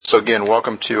So again,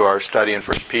 welcome to our study in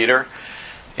 1 Peter.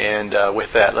 And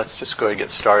with that, let's just go ahead and get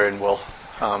started, and we'll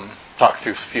talk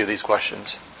through a few of these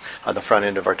questions on the front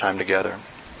end of our time together.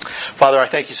 Father, I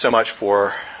thank you so much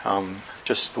for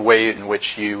just the way in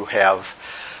which you have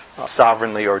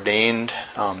sovereignly ordained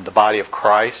the body of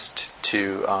Christ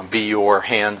to be your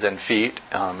hands and feet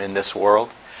in this world.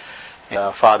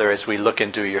 Father, as we look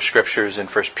into your scriptures in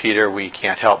 1 Peter, we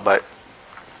can't help but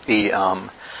be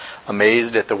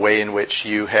amazed at the way in which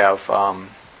you have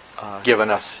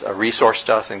given us, resourced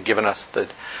us, and given us the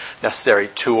necessary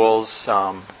tools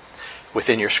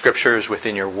within your scriptures,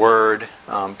 within your word,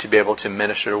 to be able to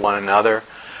minister to one another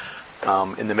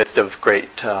in the midst of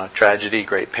great tragedy,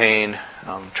 great pain,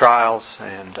 trials,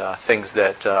 and things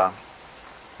that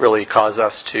really cause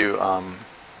us to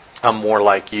become more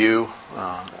like you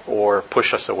or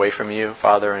push us away from you,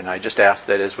 Father. And I just ask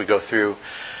that as we go through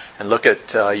and look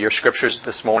at your scriptures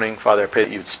this morning, Father, I pray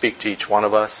that you would speak to each one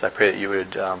of us. I pray that you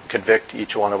would convict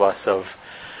each one of us of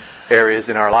areas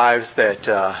in our lives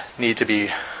that need to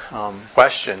be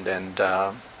questioned and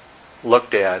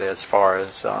looked at as far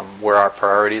as where our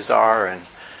priorities are and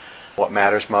what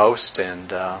matters most.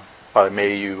 And Father,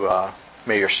 may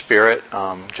your Spirit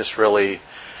just really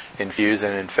infuse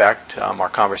and infect our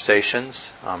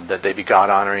conversations, that they be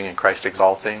God-honoring and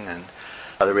Christ-exalting. And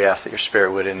Father, we ask that your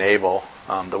Spirit would enable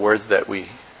the words that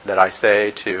I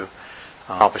say to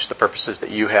accomplish the purposes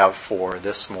that you have for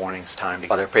this morning's time.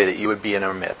 Father, I pray that you would be in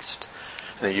our midst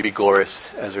and that you be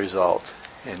glorious as a result.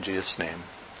 In Jesus' name,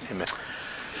 amen.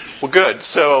 Well, good.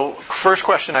 So, first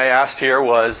question I asked here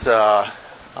was read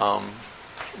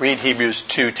Hebrews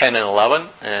 2, 10 and 11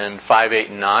 and 5, 8,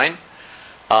 and 9.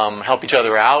 Help each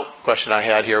other out. Question I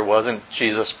had here, wasn't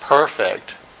Jesus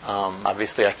perfect?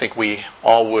 Obviously, I think we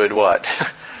all would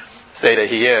say that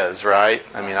he is, right?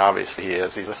 I mean, obviously he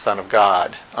is. He's a son of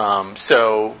God.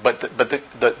 But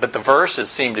the verses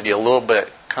seem to be a little bit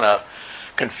kind of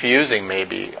confusing,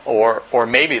 maybe, or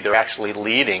maybe they're actually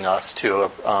leading us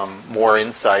to more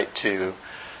insight to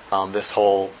this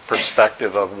whole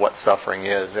perspective of what suffering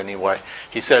is. Anyway,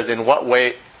 he says, "In what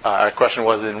way?" Our question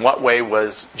was, "In what way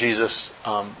was Jesus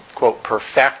quote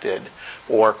perfected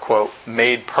or quote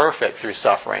made perfect through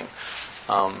suffering?"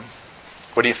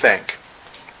 What do you think?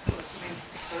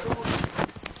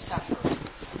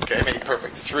 Okay, made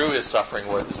perfect through his suffering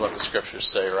is what the scriptures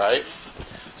say, right?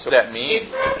 So that mean?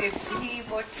 If he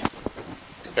would...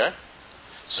 Okay.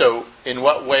 So in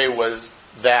what way was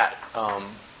that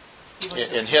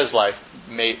in his life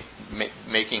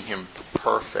making him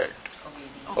perfect?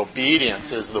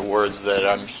 Obedience is the words that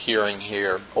I'm hearing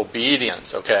here.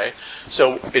 Obedience, okay?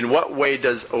 So in what way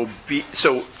does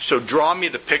so draw me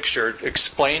the picture,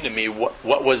 explain to me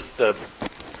what was the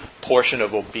portion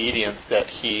of obedience that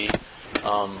he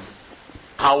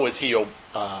how was he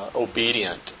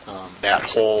obedient, that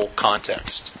whole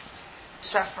context?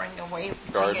 Suffering away in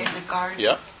the garden.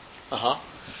 Yep. Uh-huh.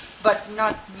 But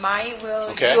not my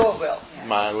will, okay. Your will. Yes.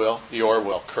 My will, your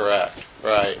will, correct.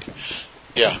 Right.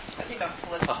 Yeah. I think I'm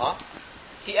flipping. Uh-huh.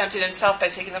 He emptied himself by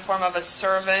taking the form of a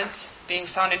servant. Being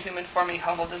found in human form, he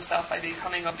humbled himself by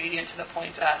becoming obedient to the point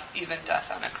of death, even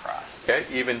death on a cross. Okay,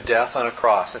 even death on a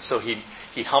cross. And so he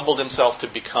humbled himself to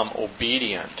become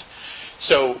obedient.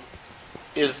 So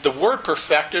is the word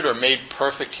perfected or made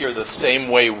perfect here the same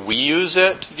way we use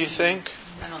it, do you think?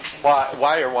 I don't think.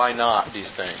 Why or why not, do you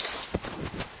think?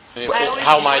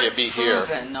 How might it be here?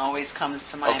 Proven always comes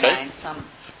to my mind.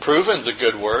 Proven's a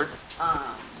good word.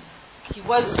 He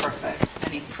was perfect,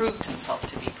 and he proved himself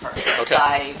to be perfect. Okay.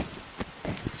 By,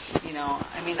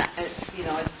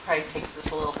 it probably takes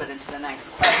this a little bit into the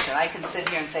next question. I can sit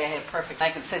here and say I have perfect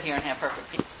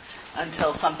peace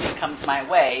until something comes my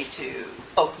way to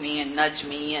poke me and nudge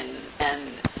me, and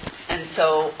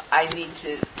so I need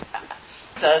to.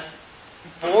 Jesus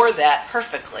bore that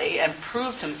perfectly and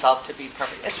proved himself to be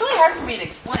perfect. It's really hard for me to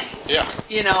explain. Yeah.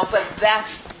 But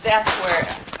that's where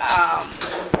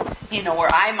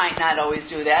where I might not always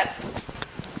do that,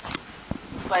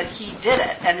 but he did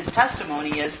it, and his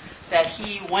testimony is that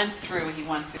he went through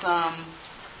some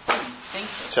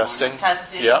testing.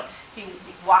 Yep. He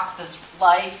walked this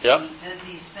life. Yep. He did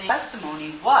these things.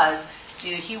 Testimony was,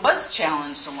 he was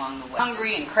challenged along the way,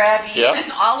 hungry and crabby, yep.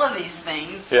 and all of these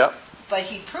things. Yep. But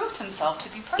he proved himself to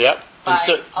be perfect. Yep. By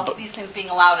all of these things being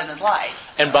allowed in his life.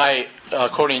 So. And by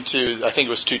according to, I think it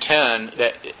was 2:10,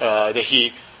 that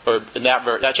he or in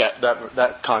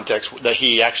that context, that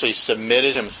he actually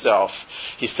submitted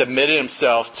himself. He submitted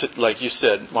himself to, like you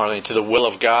said, Marlene, to the will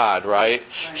of God, right?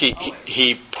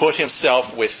 He put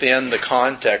himself within the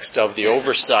context of the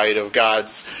oversight of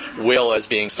God's will as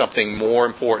being something more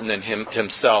important than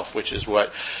himself, which is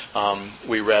what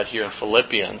we read here in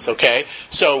Philippians. Okay,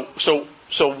 so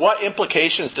what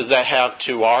implications does that have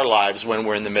to our lives when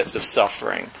we're in the midst of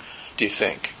suffering, do you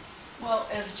think? Well,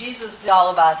 as Jesus did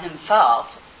all about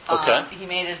himself, he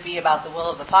made it be about the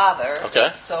will of the Father. Okay.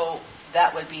 So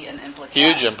that would be an implication.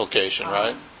 Huge implication,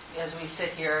 right? As we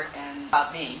sit here and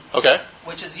about me. Okay.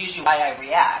 Which is usually why I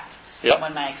react. Yep.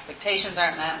 When my expectations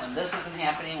aren't met, when this isn't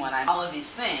happening, when I'm all of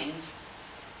these things,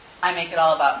 I make it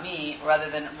all about me rather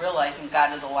than realizing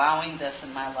God is allowing this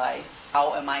in my life.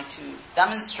 How am I to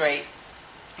demonstrate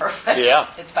perfect? Yeah.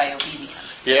 It's by obedience.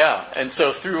 Yeah, and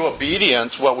so through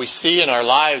obedience, what we see in our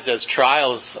lives as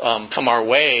trials come our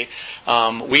way,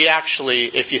 we actually,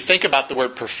 if you think about the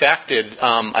word perfected,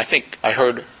 I think I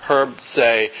heard Herb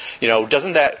say,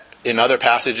 doesn't that in other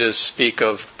passages speak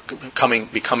of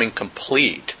becoming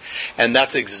complete? And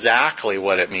that's exactly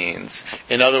what it means.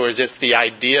 In other words, it's the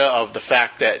idea of the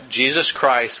fact that Jesus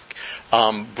Christ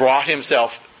brought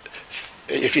himself.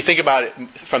 If you think about it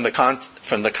from the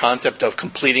concept of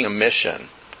completing a mission,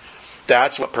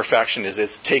 that's what perfection is.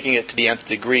 It's taking it to the nth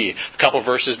degree. A couple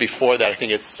verses before that, I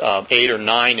think it's 8 or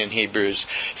 9 in Hebrews,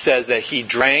 says that he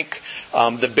drank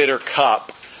the bitter cup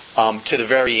to the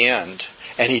very end,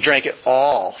 and he drank it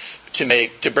all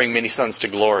to bring many sons to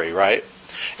glory. Right,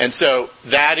 and so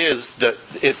that is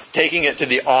it's taking it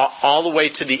to all the way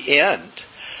to the end.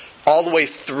 All the way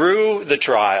through the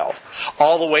trial,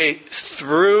 all the way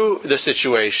through the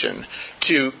situation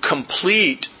to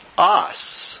complete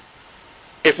us.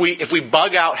 If we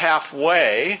bug out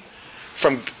halfway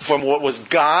from what was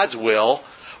God's will,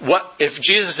 if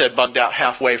Jesus had bugged out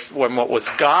halfway from what was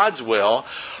God's will,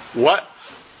 what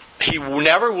he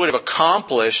never would have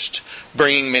accomplished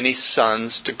bringing many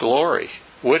sons to glory,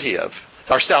 would he have?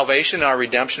 Our salvation, our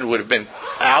redemption would have been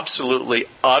absolutely,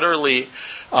 utterly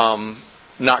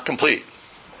not complete.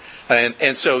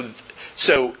 And so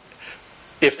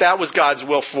if that was God's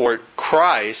will for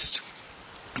Christ,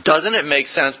 doesn't it make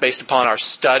sense, based upon our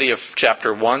study of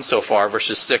chapter 1 so far,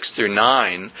 verses 6 through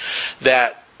 9,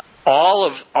 that all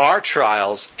of our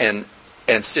trials and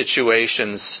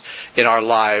situations in our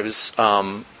lives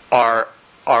are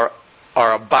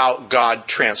about God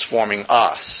transforming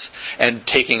us and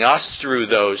taking us through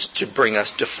those to bring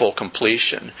us to full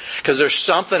completion? Because there's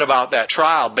something about that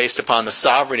trial, based upon the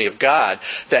sovereignty of God,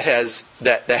 that has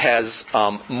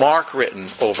mark written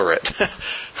over it.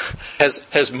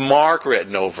 has mark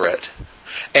written over it,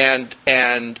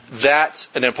 and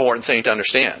that's an important thing to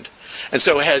understand. And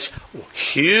so it has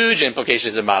huge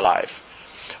implications in my life.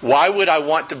 Why would I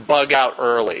want to bug out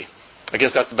early? I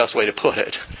guess that's the best way to put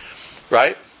it,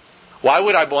 right? Why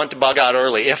would I want to bug out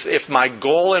early if my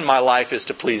goal in my life is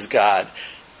to please God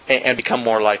and become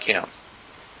more like Him,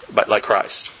 but like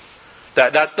Christ?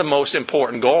 That's the most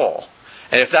important goal.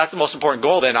 And if that's the most important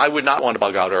goal, then I would not want to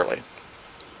bug out early.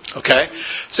 Okay?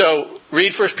 So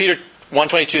read 1 Peter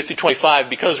 1:22 through 25.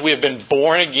 Because we have been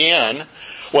born again,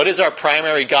 what is our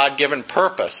primary God-given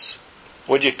purpose?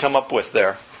 What did you come up with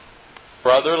there?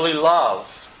 Brotherly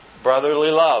love.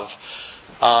 Brotherly love.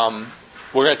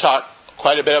 We're going to talk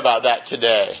quite a bit about that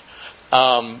today.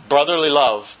 Brotherly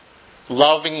love.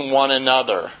 Loving one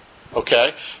another.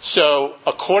 Okay? So,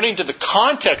 according to the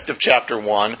context of chapter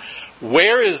 1,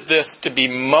 where is this to be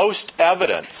most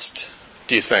evidenced,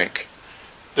 do you think?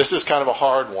 This is kind of a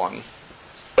hard one.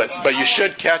 But you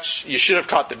should have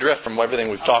caught the drift from everything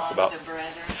we've talked about.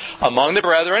 Among the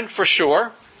brethren, for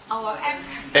sure.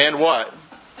 And what?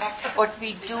 What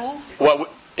we do.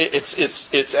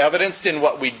 It's evidenced in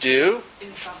what we do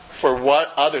for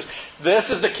what others.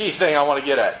 This is the key thing I want to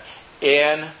get at.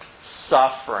 In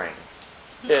suffering.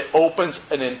 It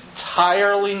opens an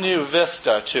entirely new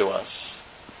vista to us.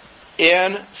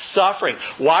 In suffering.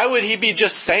 Why would he be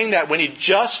just saying that when he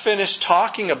just finished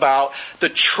talking about the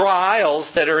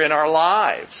trials that are in our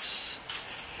lives?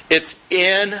 It's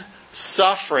in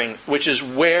suffering, which is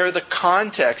where the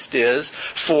context is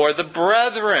for the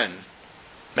brethren.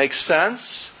 Makes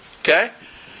sense? Okay?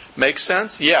 Makes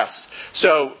sense? Yes.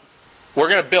 So, we're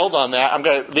going to build on that. I'm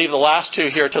going to leave the last two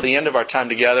here till the end of our time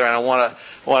together, and I want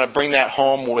to bring that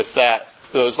home with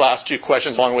those last two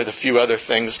questions, along with a few other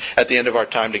things at the end of our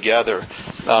time together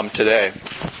today.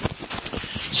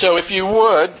 So, if you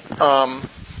would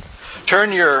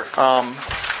turn to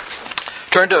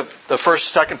the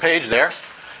second page there,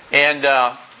 and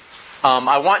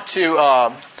I want to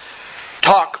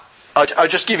talk I'll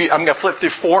just give you. I'm going to flip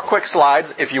through 4 quick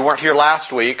slides. If you weren't here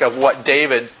last week, of what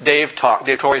Dave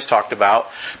Torres talked about,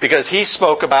 because he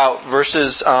spoke about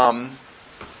verses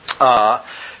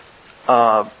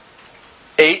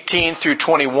 18 through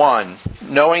 21,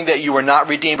 knowing that you were not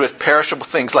redeemed with perishable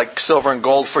things like silver and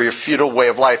gold for your futile way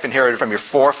of life inherited from your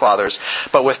forefathers,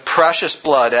 but with precious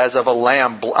blood as of a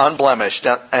lamb unblemished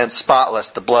and spotless,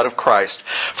 the blood of Christ.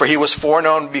 For he was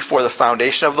foreknown before the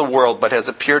foundation of the world, but has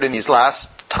appeared in these last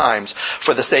times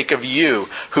for the sake of you,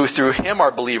 who through him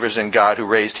are believers in God, who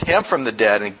raised him from the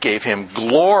dead and gave him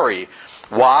glory.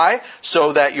 Why?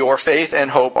 So that your faith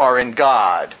and hope are in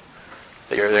God.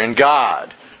 They're in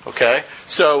God. Okay?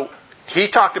 So he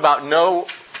talked about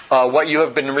what you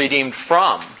have been redeemed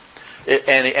from.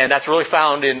 And that's really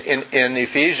found in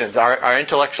Ephesians. Our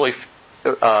intellectually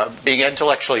being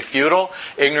intellectually futile,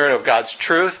 ignorant of God's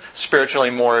truth, spiritually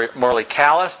morally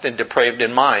calloused, and depraved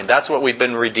in mind. That's what we've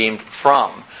been redeemed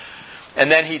from.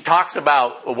 And then he talks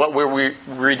about what we're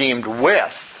redeemed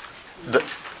with.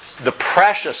 The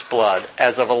precious blood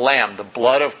as of a lamb, the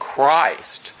blood of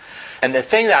Christ. And the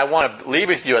thing that I want to leave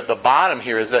with you at the bottom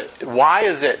here is that why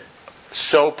is it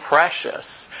so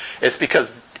precious? It's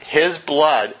because his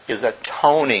blood is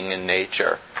atoning in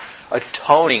nature.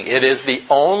 Atoning. It is the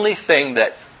only thing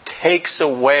that takes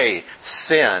away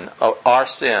sin, our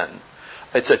sin.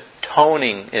 It's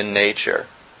atoning in nature.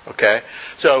 Okay?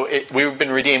 So we've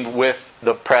been redeemed with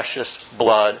the precious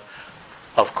blood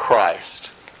of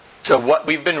Christ. So what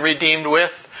we've been redeemed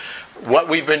with, what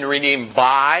we've been redeemed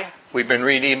by, we've been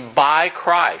redeemed by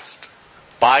Christ.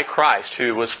 By Christ,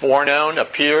 who was foreknown,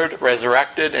 appeared,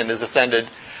 resurrected, and is ascended,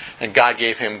 and God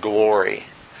gave him glory.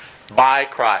 By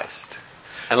Christ.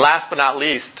 And last but not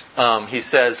least, he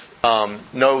says,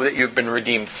 know that you've been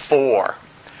redeemed for.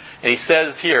 And he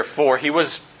says here, for he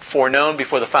was foreknown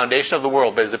before the foundation of the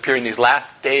world, but is appearing these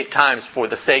last times for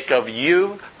the sake of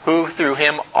you, who through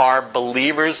him are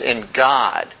believers in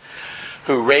God,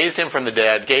 who raised him from the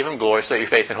dead, gave him glory, so that your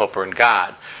faith and hope are in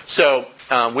God. So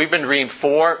we've been redeemed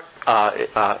for,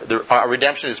 our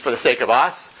redemption is for the sake of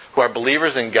us, who are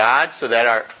believers in God, so that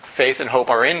our faith and hope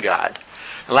are in God.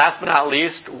 And last but not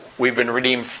least, we've been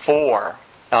redeemed for.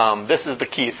 This is the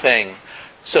key thing.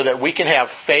 So that we can have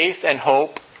faith and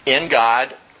hope in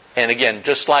God. And again,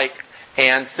 just like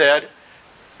Anne said,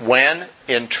 when?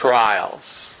 In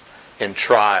trials. In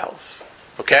trials.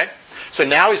 Okay? So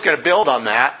now he's going to build on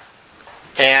that.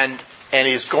 And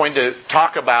he's going to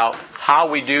talk about how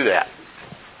we do that.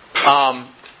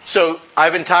 So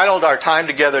I've entitled our time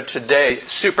together today,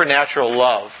 Supernatural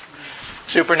Love.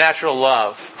 Supernatural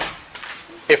love.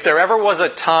 If there ever was a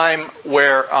time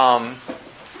where,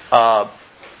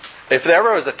 if there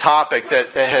ever was a topic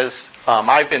that has,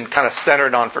 I've been kind of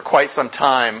centered on for quite some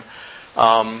time,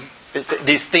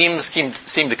 these themes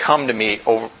seem to come to me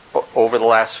over the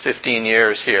last 15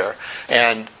 years here,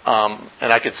 and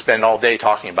I could spend all day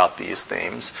talking about these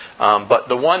themes. But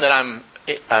the one that I'm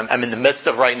in the midst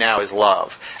of right now is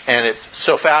love, and it's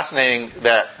so fascinating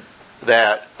that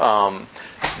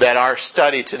our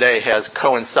study today has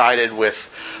coincided with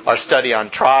our study on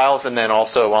trials, and then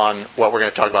also on what we're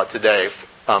going to talk about today,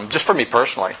 just for me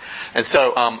personally. And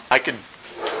so I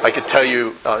could tell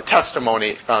you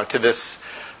testimony to this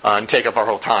and take up our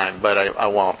whole time, but I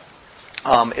won't.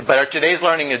 But our today's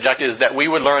learning objective is that we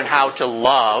would learn how to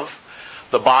love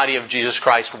the body of Jesus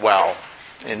Christ well.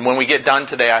 And when we get done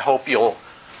today, I hope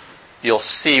you'll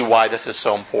see why this is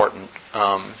so important.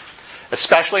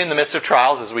 Especially in the midst of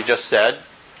trials, as we just said,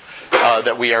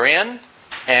 that we are in,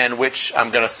 and which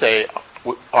I'm going to say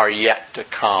are yet to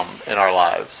come in our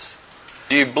lives.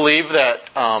 Do you believe that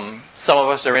some of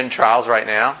us are in trials right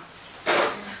now?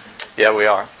 Yeah, we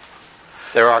are.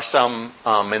 There are some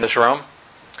in this room.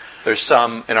 There's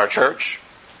some in our church.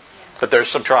 But there's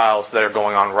some trials that are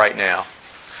going on right now.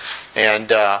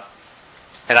 And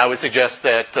I would suggest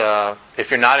that if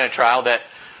you're not in a trial, that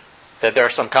there are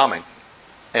some coming.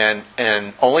 And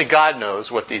only God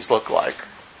knows what these look like.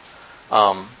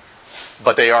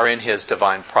 But they are in His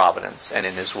divine providence and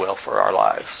in His will for our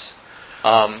lives.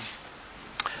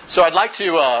 So I'd like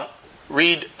to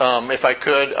read, if I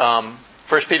could,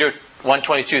 1 Peter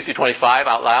 1:22 through 25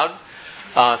 out loud.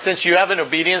 Since you have in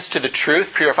obedience to the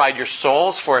truth purified your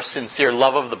souls for a sincere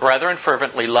love of the brethren,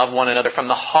 fervently love one another from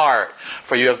the heart.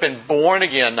 For you have been born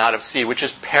again, not of seed, which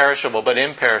is perishable, but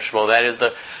imperishable. That is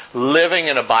the living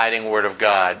and abiding Word of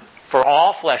God. For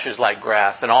all flesh is like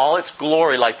grass, and all its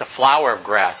glory like the flower of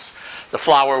grass.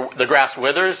 The grass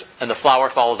withers, and the flower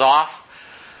falls off,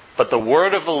 but the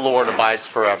word of the Lord abides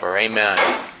forever. Amen.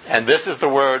 And this is the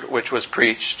word which was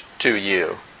preached to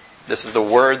you. This is the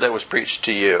word that was preached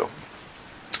to you.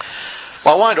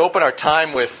 Well, I wanted to open our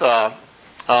time with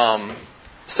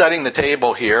setting the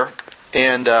table here.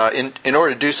 And in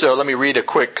order to do so, let me read a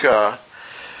quick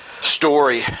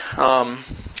story.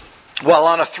 While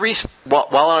on a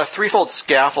threefold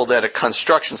scaffold at a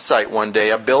construction site one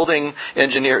day, a building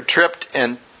engineer tripped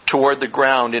and toward the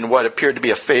ground in what appeared to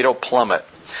be a fatal plummet.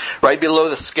 Right below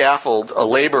the scaffold, a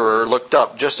laborer looked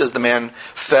up just as the man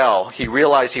fell. He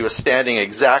realized he was standing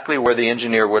exactly where the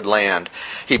engineer would land.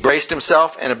 He braced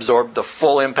himself and absorbed the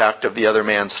full impact of the other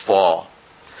man's fall.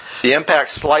 The impact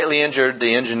slightly injured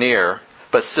the engineer,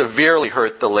 but severely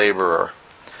hurt the laborer.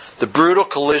 The brutal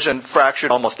collision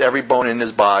fractured almost every bone in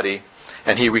his body,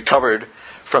 and he recovered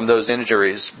from those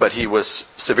injuries, but he was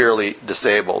severely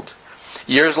disabled.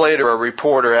 Years later, a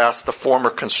reporter asked the former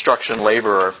construction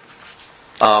laborer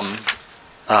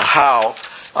how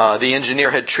the engineer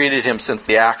had treated him since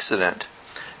the accident.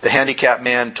 The handicapped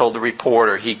man told the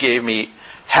reporter, "He gave me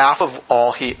half of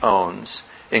all he owns,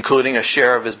 including a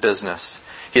share of his business.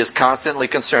 He is constantly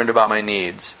concerned about my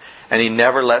needs, and he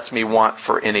never lets me want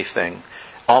for anything.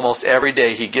 Almost every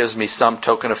day he gives me some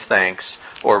token of thanks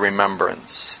or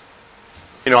remembrance."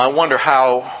 I wonder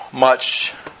how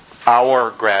much our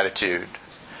gratitude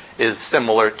is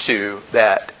similar to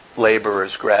that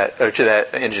to that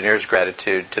engineer's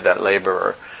gratitude to that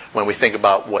laborer when we think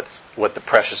about what the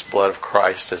precious blood of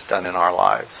Christ has done in our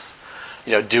lives.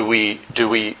 Is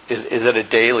it a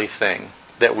daily thing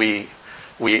that we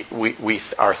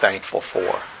are thankful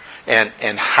for?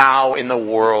 And how in the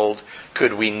world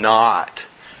could we not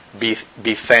be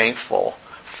thankful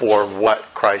for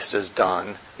what Christ has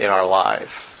done in our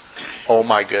life? Oh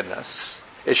my goodness.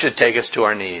 It should take us to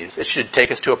our knees. It should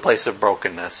take us to a place of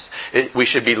brokenness. We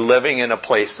should be living in a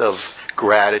place of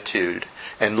gratitude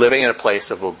and living in a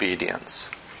place of obedience.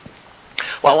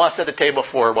 Well, I want to set the table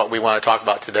for what we want to talk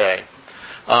about today.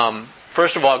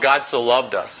 First of all, God so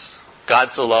loved us.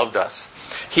 God so loved us.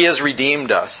 He has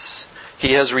redeemed us.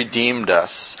 He has redeemed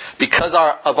us. Because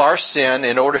of our sin,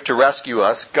 in order to rescue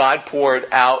us, God poured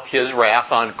out His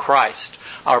wrath on Christ,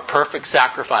 our perfect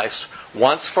sacrifice,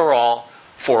 once for all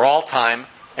time,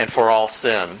 and for all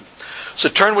sin. So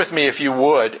turn with me, if you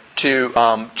would, to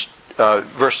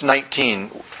verse 19.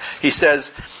 He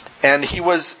says, "And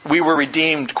we were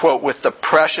redeemed, quote, with the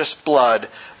precious blood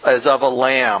as of a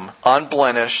lamb,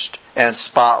 unblemished and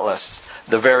spotless,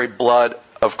 the very blood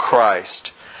of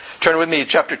Christ." Turn with me to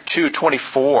chapter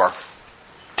 2:24.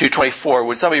 2:24.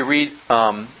 Would somebody read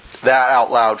that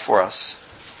out loud for us?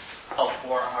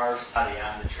 For our body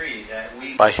on the tree, that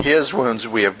we by His wounds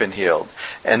we have been healed,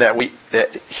 and that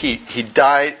He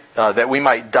died, that we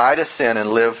might die to sin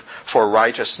and live for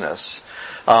righteousness.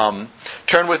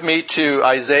 Turn with me to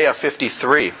Isaiah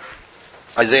 53.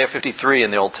 Isaiah 53 in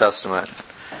the Old Testament.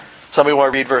 Somebody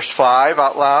want to read verse 5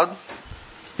 out loud?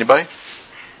 Anybody?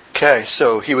 Okay,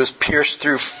 so He was pierced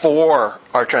through for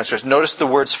our transgressions. Notice the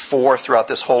words "for" throughout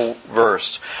this whole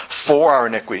verse. For our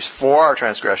iniquities, for our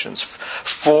transgressions,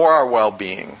 for our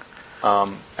well-being.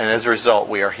 And as a result,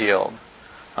 we are healed.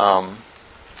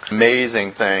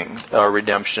 Amazing thing, our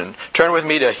redemption. Turn with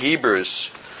me to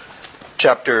Hebrews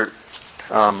chapter,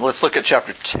 let's look at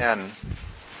chapter 10.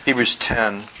 Hebrews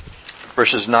 10,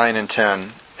 verses 9 and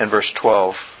 10, and verse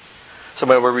 12.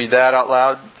 Somebody will read that out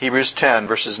loud? Hebrews 10,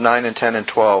 verses 9 and 10 and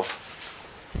 12.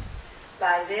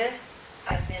 By this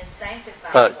I've been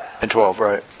sanctified. And 12,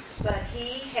 right. But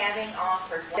He, having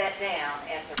offered, sat down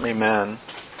at the... Amen.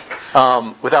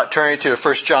 Without turning to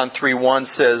 1 John 3:1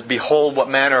 says, "Behold what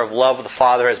manner of love the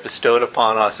Father has bestowed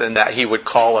upon us, and that He would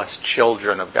call us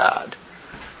children of God."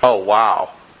 Oh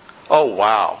wow. Oh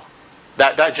wow.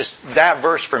 That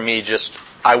verse for me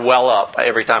I well up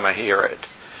every time I hear it.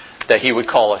 That He would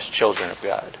call us children of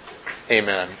God.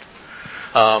 Amen.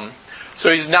 So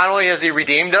He's not only has He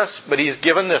redeemed us, but He's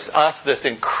given us this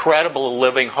incredible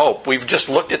living hope. We've just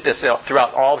looked at this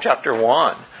throughout all of chapter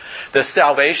 1. The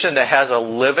salvation that has a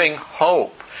living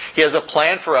hope. He has a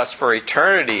plan for us for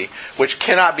eternity, which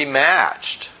cannot be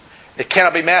matched. It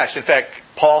cannot be matched. In fact,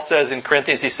 Paul says in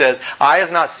Corinthians, he says, "Eye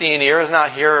has not seen, ear has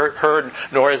not heard,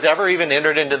 nor has ever even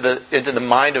entered into the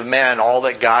mind of man all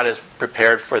that God has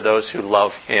prepared for those who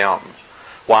love Him."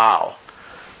 Wow.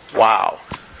 Wow.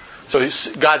 So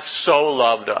God so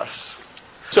loved us.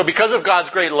 So because of God's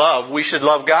great love, we should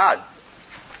love God.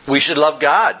 We should love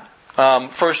God.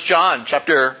 1 John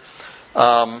chapter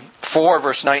 4,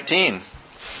 verse 19.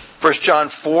 1 John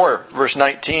 4, verse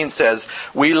 19 says,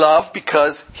 "We love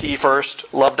because He first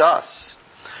loved us."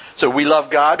 So we love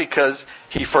God because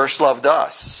He first loved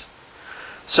us.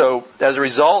 So as a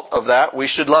result of that, we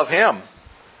should love Him.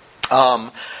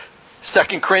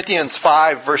 2 Corinthians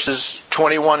 5, verses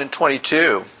 21 and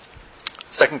 22.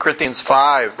 2 Corinthians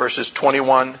 5, verses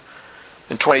 21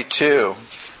 and 22.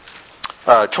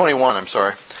 21, I'm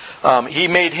sorry. He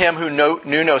made him who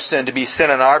knew no sin to be sin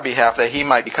on our behalf, that he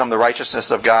might become the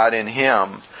righteousness of God in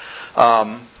him.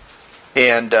 I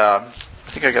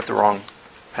think I got the wrong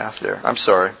pass there. I'm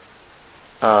sorry.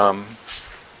 1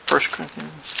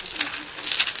 Corinthians.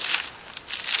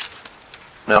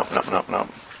 No.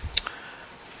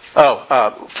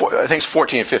 I think it's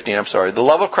 14 and 15. I'm sorry. The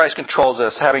love of Christ controls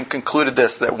us, having concluded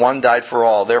this, that one died for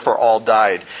all, therefore all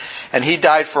died. And he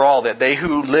died for all, that they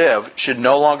who live should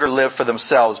no longer live for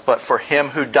themselves, but for him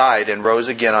who died and rose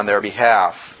again on their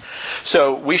behalf.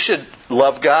 So we should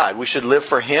love God. We should live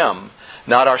for him,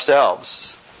 not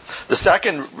ourselves. The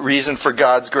second reason for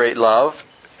God's great love,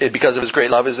 because of his great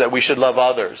love, is that we should love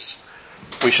others.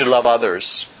 We should love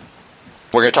others.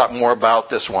 We're going to talk more about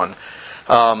this one.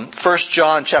 1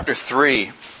 John chapter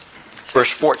 3,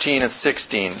 verse 14 and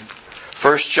 16.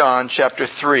 1 John chapter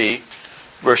 3,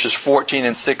 verses 14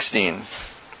 and 16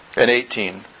 and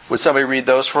 18. Would somebody read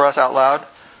those for us out loud?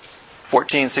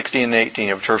 14, 16, and 18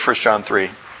 of 1 John 3.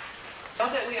 Know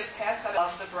that we have passed out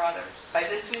of the brothers. By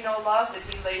this we know love, that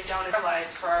he laid down his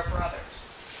lives for our brothers.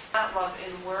 Not love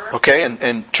in word. Okay,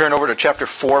 and turn over to chapter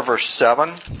 4, verse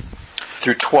 7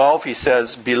 through 12. He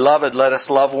says, Beloved, let us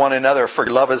love one another, for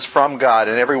love is from God,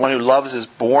 and everyone who loves is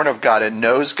born of God and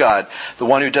knows God. The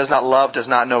one who does not love does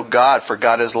not know God, for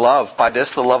God is love. By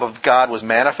this the love of God was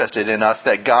manifested in us,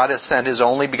 that God has sent his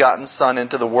only begotten Son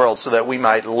into the world, so that we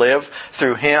might live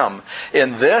through him.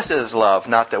 In this is love,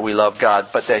 not that we love God,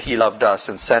 but that he loved us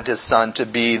and sent his Son to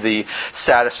be the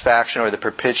satisfaction or the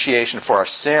propitiation for our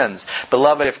sins.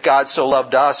 Beloved, if God so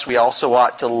loved us, we also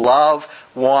ought to love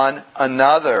one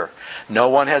another. No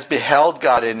one has beheld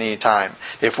God at any time.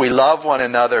 If we love one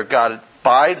another, God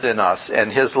abides in us,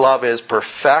 and his love is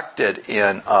perfected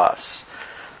in us.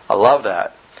 I love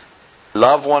that.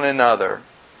 Love one another,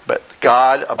 but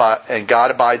God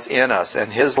abides in us,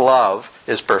 and his love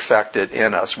is perfected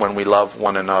in us when we love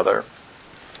one another.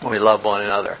 When we love one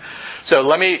another. So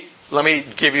let me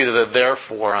give you the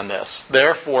therefore on this.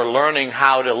 Therefore, learning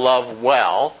how to love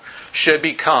well should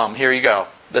become, here you go.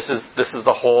 This is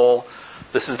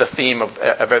the theme of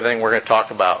everything we're going to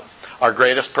talk about. Our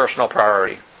greatest personal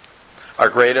priority. Our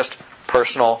greatest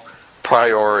personal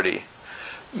priority.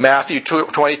 Matthew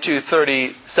 22,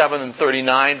 37 and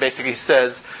 39 basically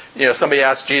says, somebody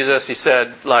asked Jesus, he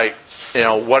said,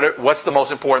 what's the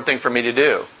most important thing for me to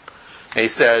do? And he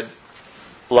said,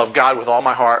 love God with all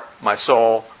my heart, my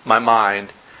soul, my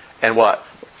mind, and what?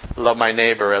 Love my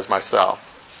neighbor as myself.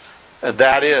 And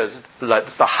that's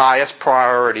the highest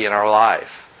priority in our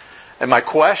life. And my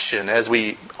question as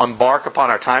we embark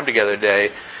upon our time together today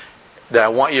that I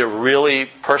want you to really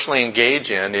personally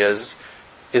engage in is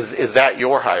that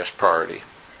your highest priority?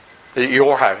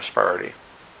 Your highest priority.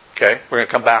 Okay? We're going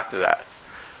to come back to that.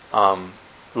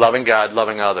 Loving God,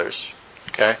 loving others.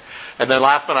 Okay? And then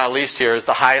last but not least here is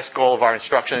the highest goal of our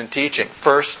instruction and teaching.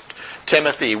 1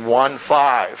 Timothy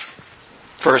 1:5.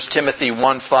 1 Timothy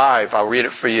 1:5, I'll read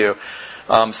it for you,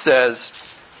 says,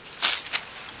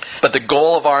 But the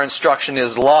goal of our instruction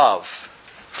is love,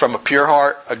 from a pure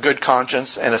heart, a good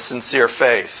conscience, and a sincere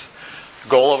faith. The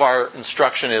goal of our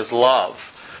instruction is love.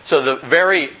 So the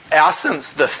very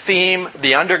essence, the theme,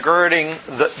 the undergirding,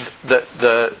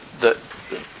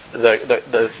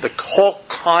 the whole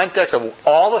context of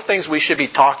all the things we should be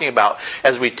talking about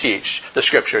as we teach the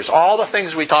Scriptures, all the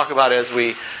things we talk about as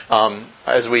we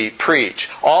preach,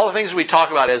 all the things we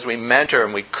talk about as we mentor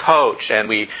and we coach and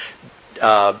we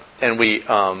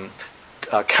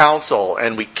counsel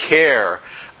and we care,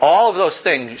 all of those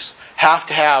things have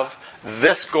to have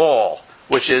this goal,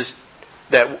 which is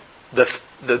that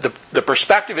the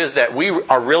perspective is that we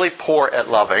are really poor at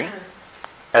loving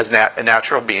as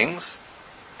natural beings.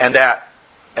 And that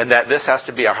this has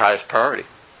to be our highest priority.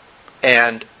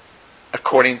 And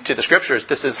according to the Scriptures,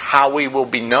 this is how we will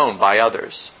be known by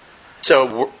others.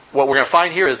 So what we're going to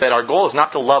find here is that our goal is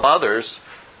not to love others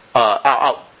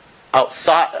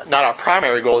outside. Not our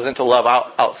primary goal isn't to love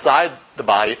outside the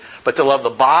body, but to love the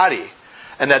body.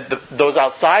 And that those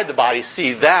outside the body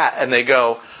see that and they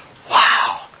go,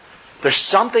 wow, there's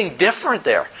something different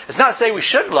there. It's not to say we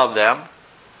shouldn't love them,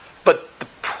 but the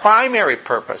primary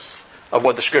purpose of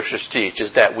what the Scriptures teach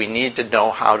is that we need to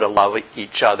know how to love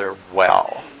each other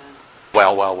well.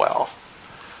 Well.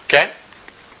 Okay?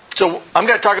 So I'm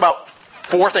going to talk about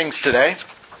 4 things today.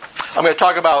 I'm going to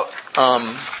talk about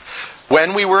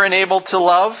when we were enabled to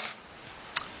love,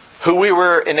 who we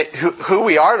are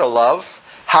to love,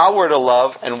 how we're to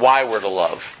love, and why we're to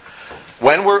love.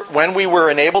 When we were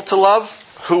enabled to love,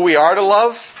 who we are to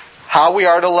love, how we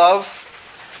are to love,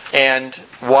 and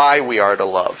why we are to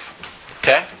love.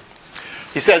 Okay?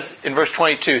 He says in verse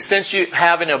 22, since you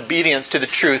have in obedience to the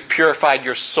truth purified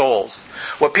your souls.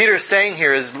 What Peter is saying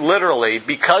here is literally,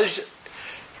 because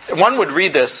one could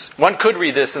read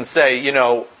this and say,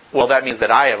 well, that means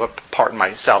that I have a part in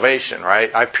my salvation,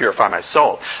 right? I've purified my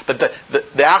soul. But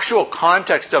the actual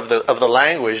context of the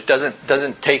language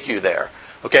doesn't take you there.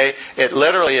 Okay? It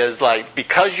literally is like,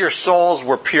 because your souls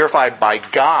were purified by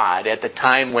God at the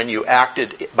time when you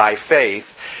acted by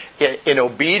faith in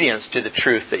obedience to the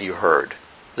truth that you heard.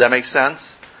 Does that make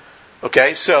sense?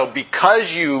 Okay? So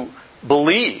because you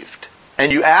believed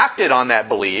and you acted on that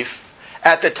belief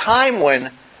at the time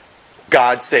when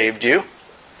God saved you,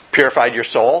 purified your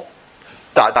soul, ...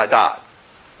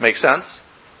 Make sense?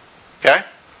 Okay?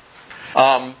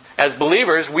 As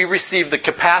believers, we receive the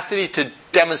capacity to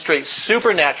demonstrate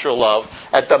supernatural love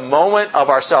at the moment of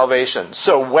our salvation.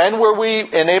 So when were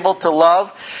we enabled to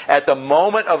love? At the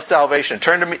moment of salvation.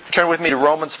 Turn with me to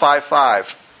Romans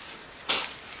 5:5.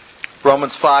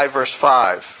 Romans 5, verse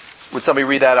 5. Would somebody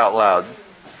read that out loud?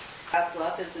 God's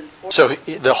love has been poured.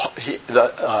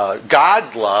 So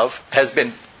God's love has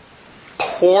been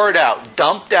poured out,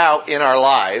 dumped out in our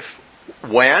life.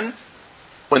 When?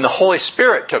 When the Holy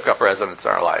Spirit took up residence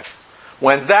in our life.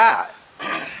 When's that?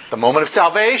 The moment of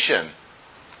salvation.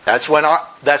 That's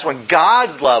when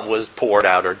God's love was poured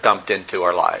out or dumped into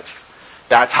our life.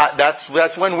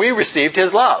 That's when we received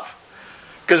His love.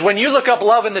 Because when you look up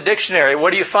love in the dictionary,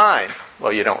 what do you find?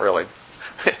 Well, you don't really.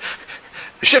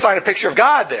 You should find a picture of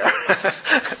God there.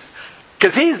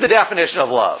 Because He's the definition of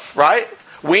love, right?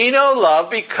 We know love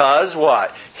because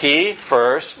what? He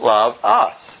first loved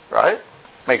us, right?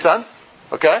 Make sense?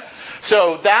 Okay?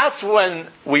 So that's when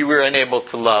we were enabled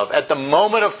to love, at the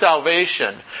moment of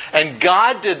salvation. And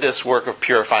God did this work of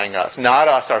purifying us, not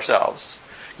us ourselves.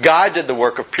 God did the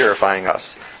work of purifying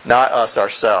us, not us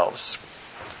ourselves.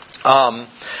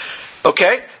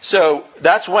 Okay, so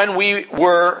that's when we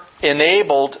were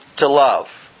enabled to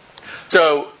love.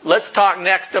 So let's talk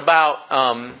next about,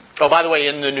 by the way,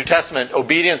 in the New Testament,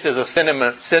 obedience is a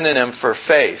synonym for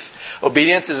faith.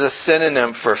 Obedience is a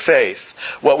synonym for faith.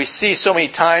 What we see so many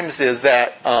times is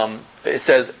that it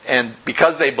says, and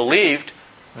because they believed,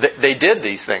 they did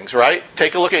these things, right?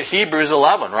 Take a look at Hebrews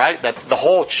 11, right? That's the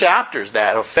whole chapter's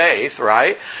that of faith,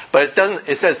 right? But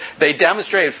it says they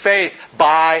demonstrated faith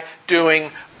by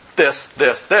doing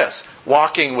this,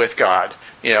 walking with God.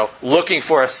 Looking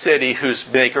for a city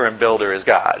whose maker and builder is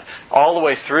God. All the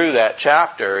way through that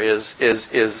chapter is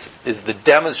the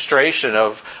demonstration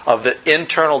of the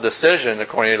internal decision,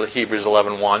 according to Hebrews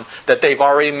 11:1, that they've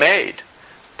already made.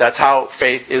 That's how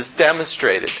faith is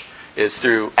demonstrated, is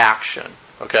through action.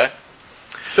 Okay?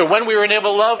 So when we were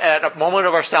enabled to love at a moment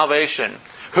of our salvation,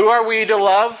 who are we to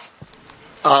love?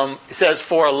 It says,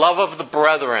 for a love of the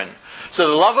brethren. So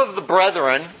the love of the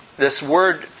brethren, this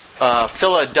word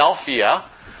Philadelphia,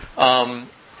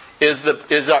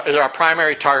 is our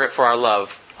primary target for our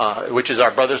love, which is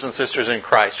our brothers and sisters in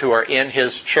Christ who are in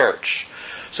His church.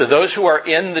 So those who are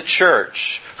in the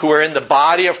church, who are in the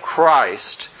body of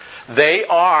Christ, they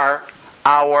are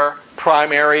our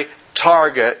primary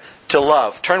target to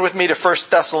love. Turn with me to 1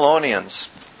 Thessalonians.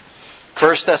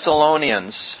 1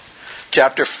 Thessalonians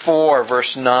chapter 4,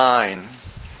 verse 9.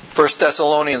 1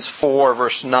 Thessalonians 4,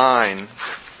 verse 9.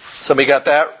 Somebody got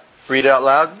that? Read it out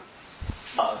loud.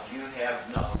 You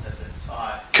have knowledge that been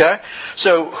taught. Okay.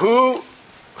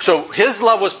 So His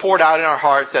love was poured out in our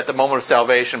hearts at the moment of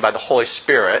salvation by the Holy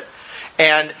Spirit.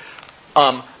 And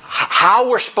how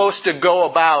we're supposed to go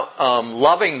about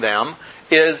loving them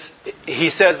is, he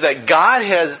says that God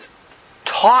has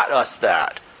taught us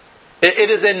that. It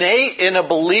is innate in a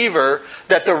believer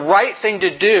that the right thing to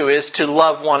do is to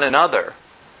love one another.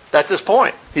 That's his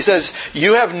point. He says,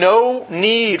 you have no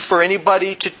need for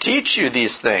anybody to teach you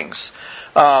these things.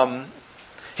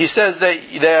 He says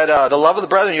that the love of the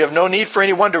brethren, you have no need for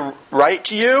anyone to write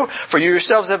to you, for you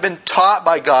yourselves have been taught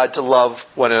by God to love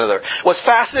one another. What's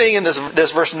fascinating in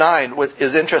this verse 9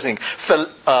 is interesting.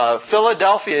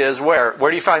 Philadelphia is where?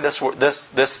 Where do you find this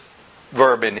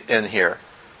verb in here?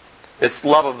 It's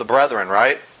love of the brethren,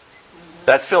 right?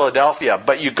 That's Philadelphia.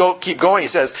 But keep going. He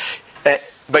says,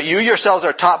 but you yourselves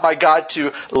are taught by God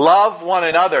to love one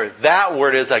another. That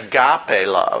word is agape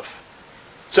love.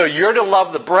 So you're to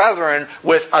love the brethren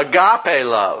with agape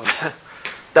love.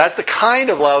 That's the kind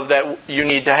of love that you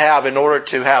need to have in order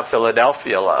to have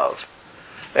Philadelphia love.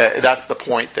 That's the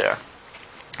point there.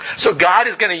 So God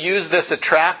is going to use this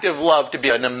attractive love to be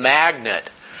a magnet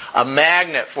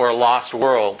for a lost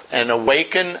world, and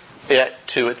awaken it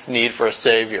to its need for a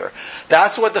Savior.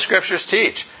 That's what the Scriptures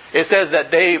teach. It says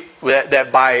that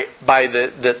by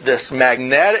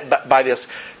this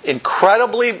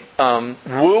incredibly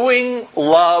wooing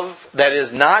love that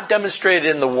is not demonstrated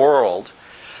in the world,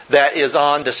 that is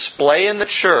on display in the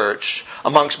church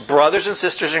amongst brothers and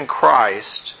sisters in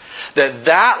Christ,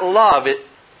 that love,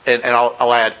 and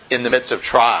I'll add in the midst of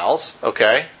trials,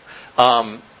 okay,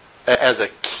 as a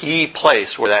key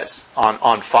place where that's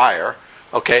on fire.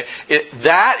 Okay,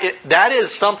 that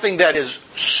is something that is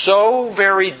so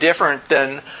very different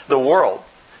than the world,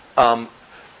 and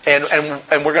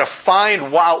we're going to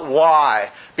find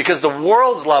why. Because the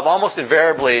world's love almost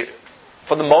invariably,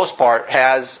 for the most part,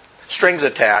 has strings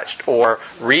attached or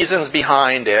reasons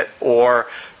behind it or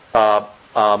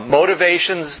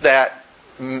motivations that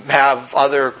have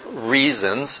other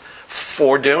reasons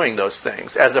for doing those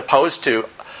things, as opposed to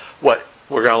what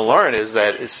we're going to learn is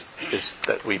that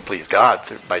we please God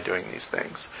by doing these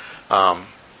things.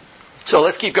 So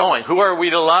let's keep going. Who are we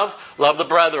to love? Love the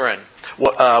brethren.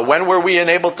 When were we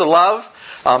enabled to love?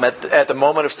 At the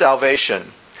moment of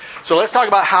salvation. So let's talk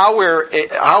about how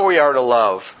we are to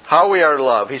love. How we are to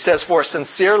love. He says, "For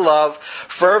sincere love,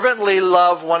 fervently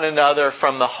love one another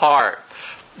from the heart."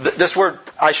 This word,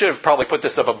 I should have probably put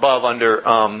this up above under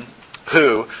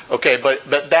who. Okay,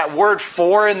 but that word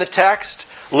 "for" in the text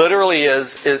literally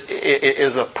is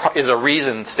a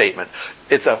reason statement.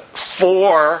 It's a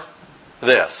for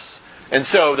this. And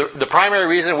so the primary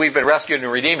reason we've been rescued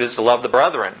and redeemed is to love the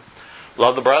brethren.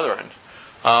 Love the brethren.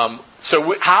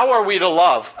 How are we to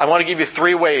love? I want to give you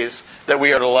 3 ways that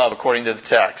we are to love according to the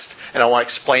text. And I want to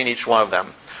explain each one of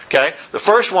them. Okay? The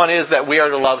first one is that we are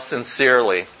to love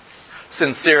sincerely.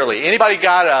 Sincerely. Anybody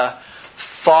got a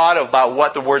thought about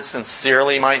what the word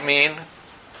sincerely might mean?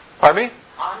 Pardon me?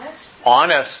 Honest?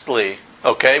 Honestly.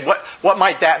 Okay? What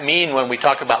might that mean when we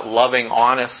talk about loving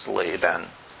honestly then?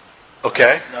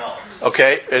 Okay?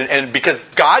 Okay? And because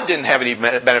God didn't have any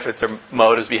benefits or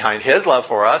motives behind His love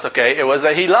for us, okay, it was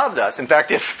that He loved us. In fact,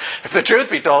 if the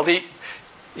truth be told,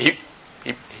 He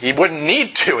wouldn't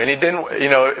need to, and He didn't,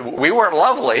 we weren't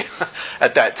lovely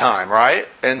at that time, right?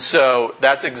 And so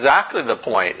that's exactly the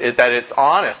point, that it's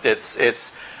honest,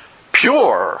 it's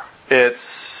pure,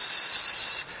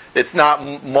 it's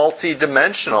not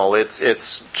multi-dimensional.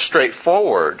 It's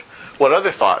straightforward. What other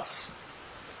thoughts?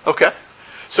 Okay.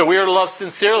 So we are to love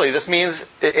sincerely. This means,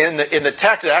 in the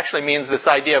text, it actually means this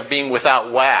idea of being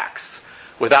without wax.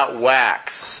 Without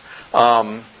wax.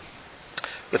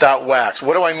 Without wax.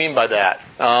 What do I mean by that?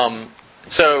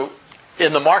 So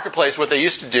in the marketplace, what they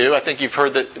used to do, I think you've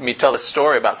heard me tell the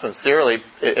story about sincerely.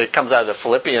 It comes out of the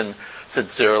Philippian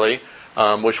sincerely,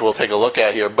 which we'll take a look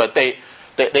at here. But they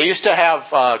used to have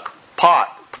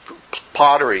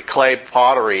pottery, clay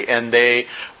pottery, and they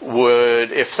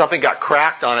would, if something got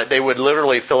cracked on it, they would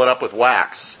literally fill it up with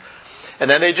wax. And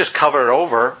then they just cover it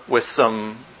over with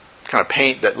some kind of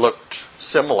paint that looked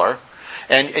similar.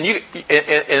 And you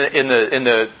in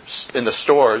the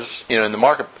stores, in the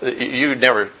market, you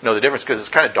never know the difference because it's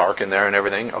kind of dark in there and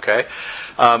everything. Okay,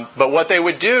 but what they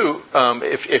would do,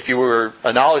 if you were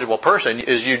a knowledgeable person,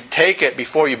 is you'd take it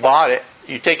before you bought it.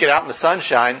 You'd take it out in the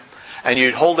sunshine, and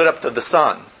you'd hold it up to the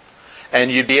sun,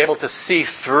 and you'd be able to see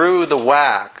through the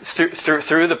wax,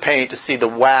 through the paint, to see the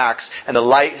wax, and the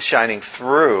light shining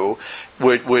through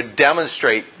would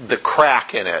demonstrate the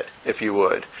crack in it, if you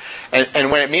would.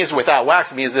 And when it means without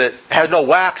wax, it means that it has no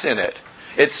wax in it.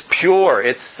 It's pure.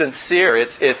 It's sincere.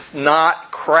 It's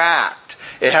not cracked.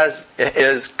 It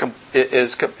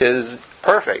is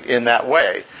perfect in that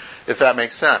way, if that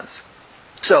makes sense.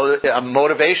 So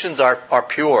motivations are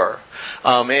pure,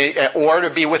 or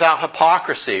to be without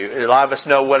hypocrisy. A lot of us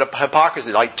know what a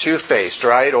hypocrisy, like two-faced,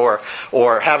 right, or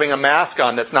having a mask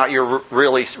on that's not your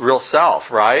real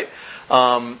self, right?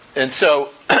 And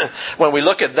so when we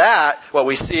look at that, what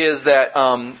we see is that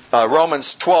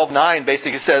Romans 12:9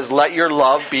 basically says, "Let your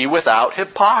love be without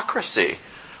hypocrisy."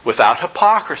 Without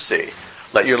hypocrisy.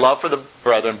 Let your love for the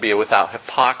brethren be without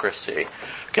hypocrisy.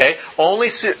 Okay? Only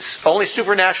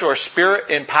supernatural or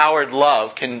spirit-empowered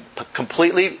love can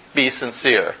completely be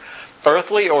sincere.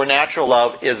 Earthly or natural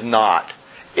love is not.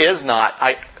 Is not.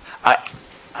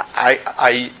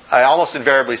 I almost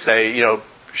invariably say,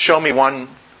 show me one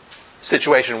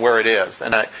situation where it is,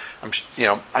 and it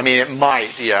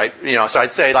might, So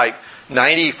I'd say like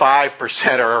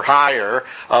 95% or higher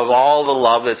of all the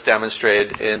love that's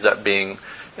demonstrated ends up being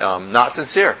not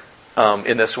sincere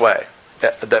in this way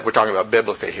that we're talking about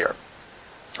biblically here.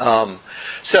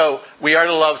 So we are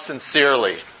to love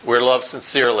sincerely. We're to love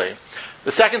sincerely.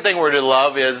 The second thing we're to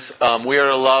love is we are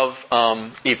to love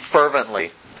fervently.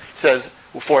 It says,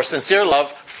 "For sincere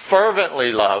love,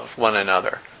 fervently love one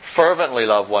another." Fervently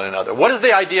love one another. What does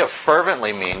the idea of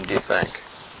fervently mean, do you think?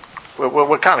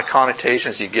 What kind of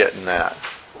connotations do you get in that?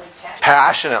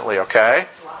 Passionately, okay?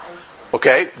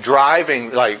 Okay,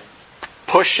 driving, like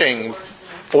pushing,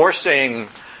 forcing.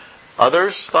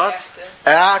 Others' thoughts?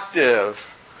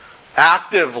 Active.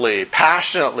 Actively,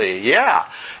 passionately, yeah.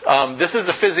 This is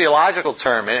a physiological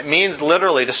term, and it means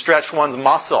literally to stretch one's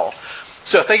muscle.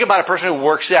 So think about a person who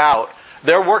works out.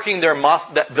 They're working their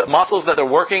the muscles that they're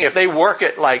working. If they work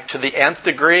it like to the nth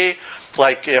degree,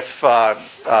 like if these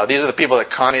are the people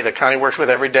that Connie works with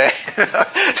every day.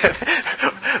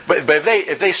 but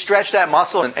if they stretch that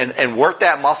muscle and work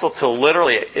that muscle till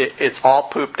literally it's all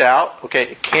pooped out, okay,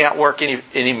 it can't work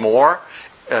anymore.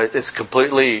 It's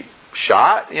completely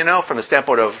shot, from the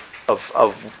standpoint of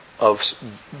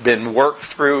been worked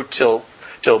through till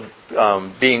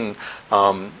being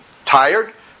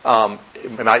tired. I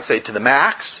might say to the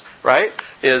max, right?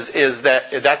 Is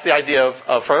that's the idea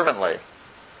of fervently.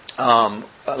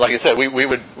 Like I said, we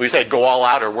would say go all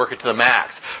out or work it to the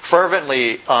max.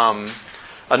 Fervently,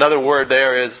 another word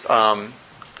there is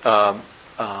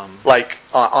like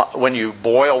when you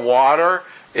boil water,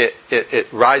 it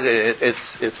rises.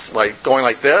 It's like going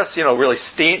like this, really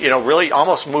steam, really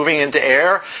almost moving into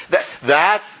air.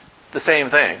 That's the same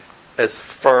thing as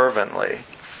fervently.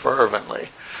 Fervently.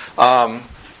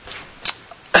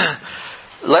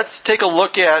 Let's take a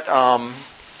look at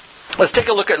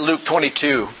Luke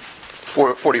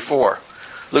 22:44.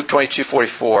 Luke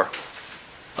 22:44.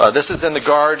 This is in the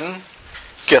garden,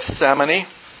 Gethsemane,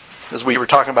 as we were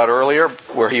talking about earlier,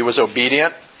 where he was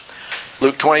obedient.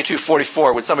 Luke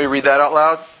 22:44. Would somebody read that out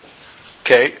loud?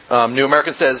 Okay. New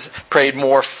American says, prayed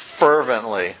more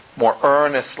fervently, more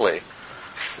earnestly.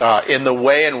 In the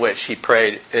way in which he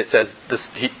prayed, it says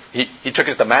this. He took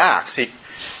it to the max.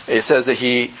 It says that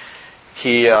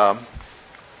his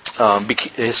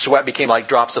sweat became like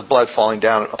drops of blood falling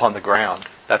down upon the ground.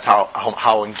 That's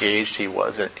how engaged he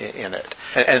was in it.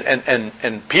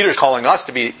 And Peter's calling us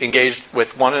to be engaged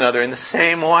with one another in the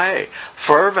same way,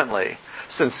 fervently,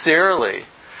 sincerely,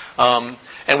 and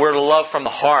we're to love from the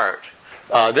heart.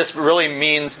 This really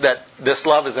means that this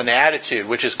love is an attitude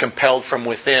which is compelled from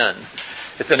within.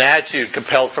 It's an attitude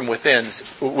compelled from within.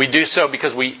 We do so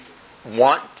because we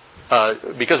want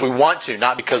to,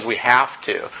 not because we have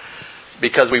to.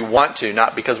 Because we want to,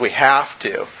 not because we have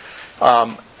to.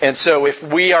 And so if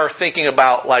we are thinking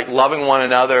about like loving one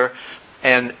another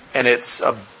and it's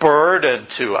a burden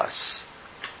to us,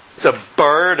 it's a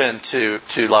burden to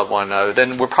love one another,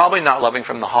 then we're probably not loving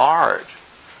from the heart.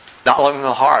 Not loving from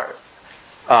the heart.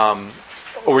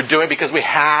 Or we're doing it because we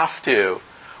have to.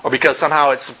 Or because somehow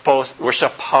we're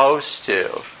supposed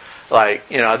to.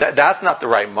 That's not the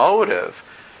right motive.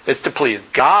 It's to please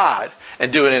God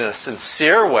and do it in a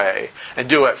sincere way and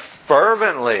do it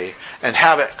fervently and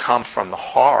have it come from the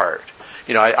heart.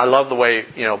 I love the way,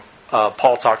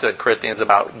 Paul talks to the Corinthians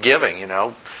about giving,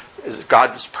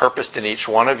 God has purposed in each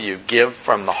one of you. Give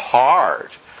from the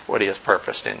heart what he has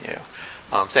purposed in you.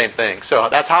 Same thing. So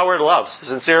that's how we're to love.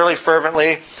 Sincerely,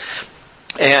 fervently,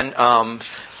 and from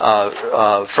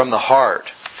the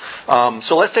heart.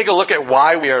 So let's take a look at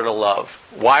why we are to love.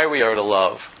 Why we are to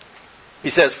love. He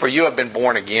says, for you have been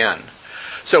born again.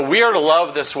 So we are to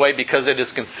love this way because it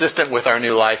is consistent with our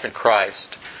new life in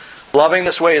Christ. Loving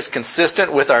this way is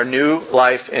consistent with our new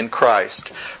life in Christ.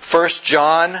 1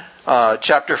 John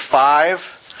chapter 5,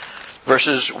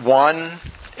 verses 1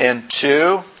 and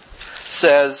 2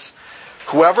 says,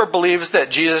 whoever believes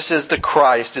that Jesus is the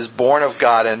Christ is born of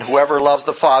God, and whoever loves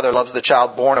the Father loves the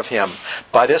child born of him.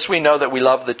 By this we know that we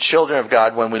love the children of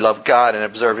God when we love God and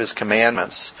observe his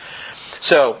commandments.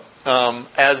 So,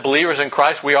 as believers in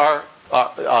Christ, we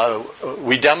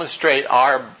demonstrate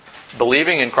our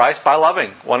believing in Christ by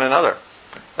loving one another.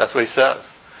 That's what he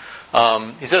says.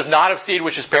 He says, not of seed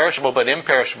which is perishable, but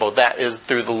imperishable. That is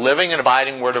through the living and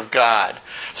abiding Word of God.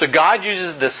 So God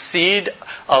uses the seed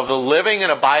of the living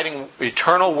and abiding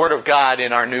eternal Word of God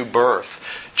in our new birth.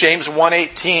 James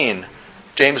 1:18.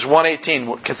 James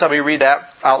 1:18. Can somebody read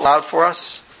that out loud for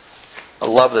us? I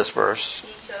love this verse.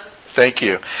 Thank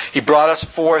you. He brought us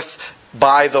forth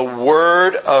by the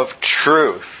word of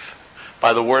truth.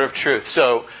 By the word of truth.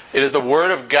 So it is the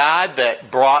word of God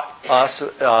that brought us,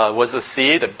 was the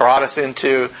seed that brought us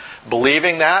into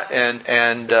believing that,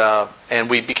 and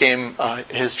we became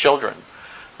his children.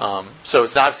 So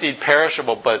it's not of seed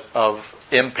perishable, but of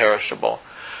imperishable.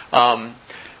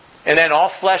 And then all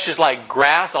flesh is like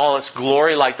grass, all its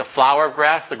glory like the flower of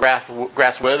grass. The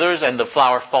grass withers and the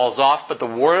flower falls off, but the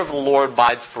word of the Lord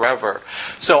abides forever.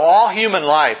 So all human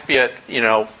life, be it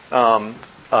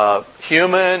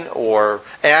human or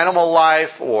animal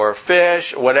life or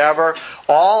fish, whatever,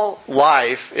 all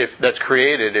life that's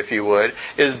created, if you would,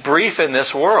 is brief in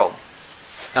this world.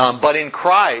 But in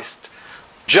Christ,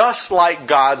 just like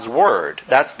God's Word,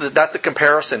 that's the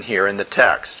comparison here in the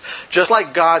text. Just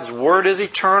like God's Word is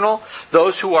eternal,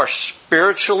 those who are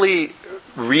spiritually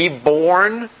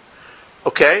reborn,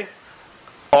 okay,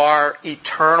 are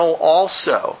eternal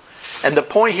also. And the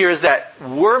point here is that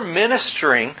we're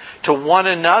ministering to one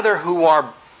another who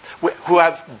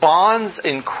have bonds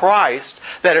in Christ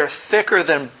that are thicker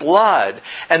than blood,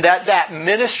 and that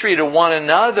ministry to one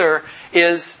another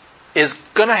is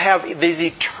going to have these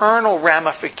eternal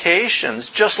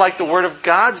ramifications, just like the Word of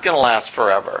God's going to last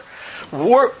forever.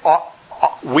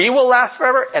 We will last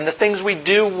forever, and the things we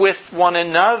do with one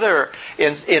another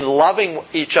in loving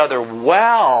each other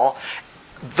well,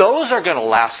 those are going to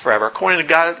last forever. According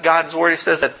to God's Word, He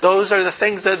says that those are the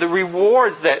things, that the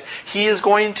rewards that He is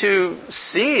going to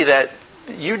see, that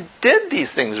you did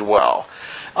these things well.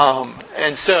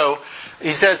 And so,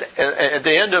 He says at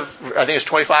the end of, I think it's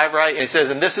 25, right? He says,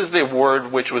 and this is the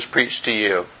word which was preached to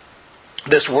you.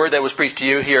 This word that was preached to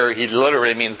you here, he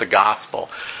literally means the gospel.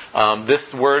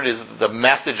 This word is the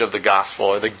message of the gospel,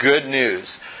 or the good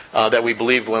news that we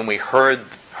believed when we heard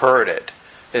it.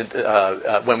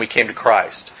 When we came to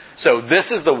Christ. So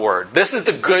this is the word. This is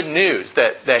the good news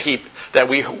that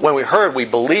we when we heard, we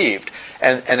believed,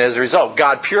 and as a result,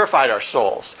 God purified our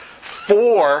souls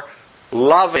for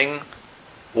loving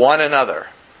one another.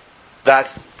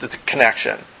 That's the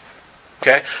connection.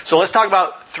 Okay? So let's talk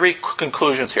about 3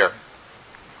 conclusions here.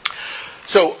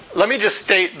 So let me just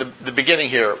state the beginning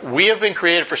here. We have been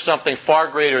created for something far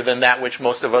greater than that which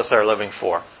most of us are living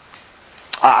for.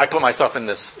 I put myself in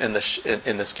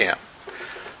this camp.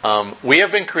 We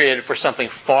have been created for something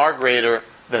far greater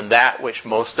than that which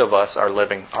most of us are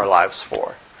living our lives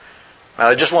for.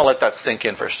 I just want to let that sink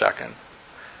in for a second.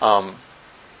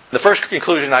 The first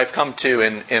conclusion I've come to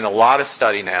in a lot of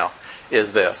study now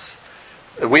is this.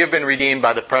 We have been redeemed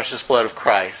by the precious blood of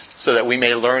Christ so that we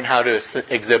may learn how to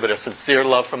exhibit a sincere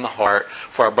love from the heart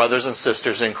for our brothers and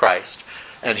sisters in Christ.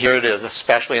 And here it is,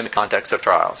 especially in the context of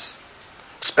trials.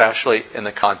 Especially in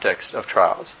the context of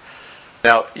trials.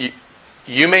 Now,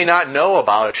 you may not know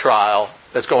about a trial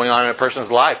that's going on in a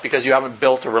person's life because you haven't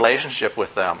built a relationship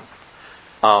with them.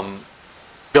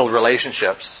 Build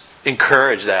relationships.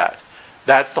 Encourage that.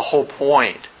 That's the whole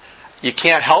point. You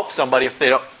can't help somebody if they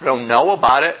don't know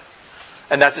about it.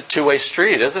 And that's a two-way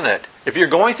street, isn't it? If you're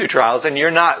going through trials and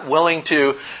you're not willing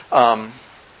to let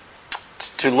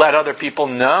other people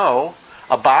know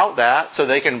about that so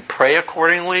they can pray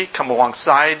accordingly, come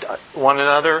alongside one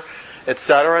another,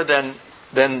 etc.,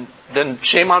 then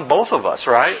shame on both of us,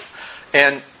 right?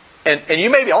 And you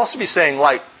may also be saying,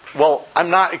 like, well, I'm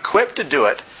not equipped to do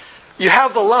it. You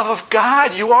have the love of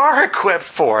God. You are equipped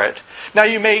for it. Now,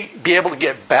 you may be able to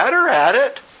get better at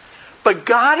it, but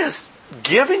God has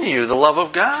given you the love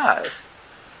of God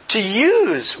to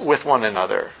use with one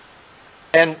another.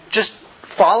 And just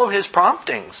follow His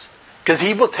promptings, because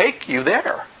He will take you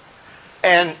there.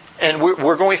 And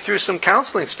we're going through some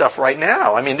counseling stuff right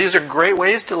now. I mean, these are great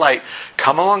ways to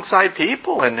come alongside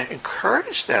people and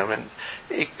encourage them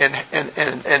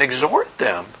and exhort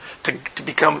them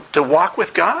to walk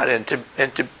with God and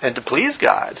to please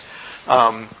God.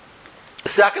 The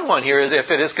second one here is,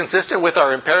 if it is consistent with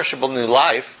our imperishable new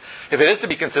life, if it is to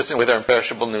be consistent with our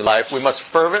imperishable new life, we must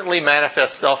fervently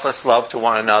manifest selfless love to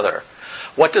one another.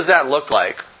 What does that look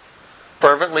like?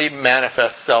 Fervently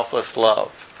manifest selfless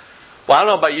love. Well, I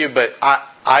don't know about you, but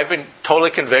I've been totally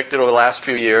convicted over the last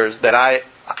few years that I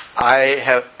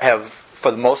have for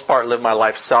the most part, lived my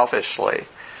life selfishly.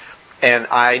 And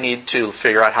I need to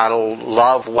figure out how to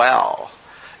love well.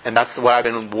 And that's what I've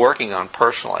been working on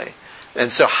personally. And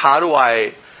so how do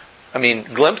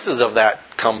glimpses of that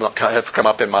have come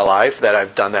up in my life that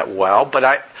I've done that well,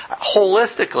 but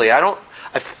holistically,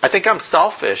 I think I'm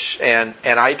selfish and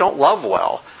I don't love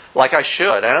well like I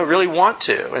should. I don't really want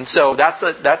to. And so that's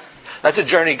a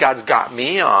journey God's got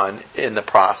me on in the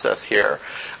process here.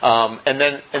 And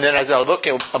then as I look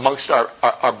amongst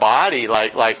our body,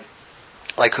 like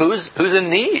who's in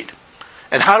need?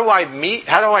 And how do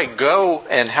I go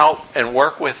and help and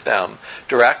work with them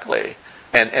directly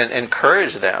and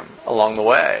encourage them along the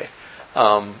way?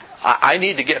 I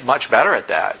need to get much better at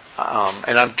that.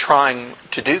 And I'm trying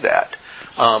to do that.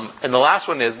 And the last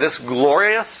one is, this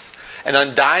glorious and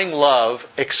undying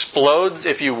love explodes,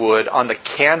 if you would, on the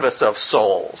canvas of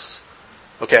souls.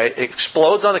 Okay? It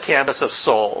explodes on the canvas of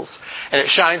souls. And it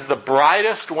shines the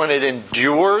brightest when it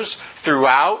endures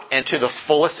throughout and to the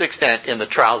fullest extent in the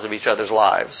trials of each other's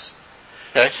lives.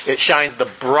 Okay? It shines the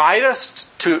brightest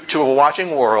to a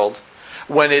watching world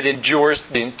when it endures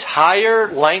the entire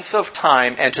length of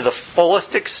time and to the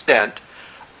fullest extent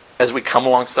as we come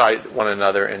alongside one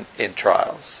another in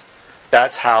trials.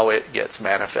 That's how it gets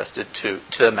manifested to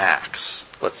the max,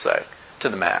 let's say. To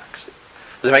the max.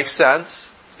 Does it make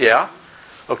sense? Yeah?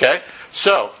 Okay?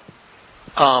 So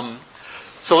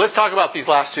let's talk about these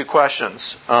last two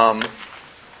questions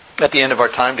at the end of our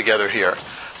time together here.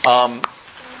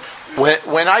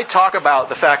 When I talk about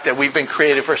the fact that we've been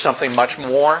created for something much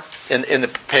more in the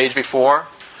page before,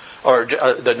 or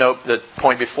the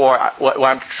point before, what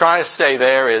I'm trying to say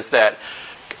there is that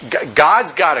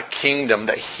God's got a kingdom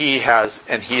that He has,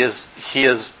 and it's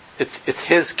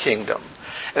His kingdom.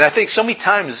 And I think so many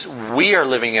times we are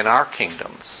living in our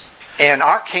kingdoms, and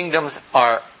our kingdoms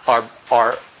are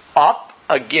up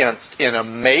against, in a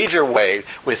major way,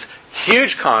 with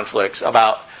huge conflicts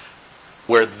about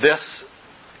where this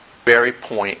very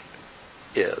point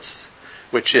is,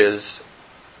 which is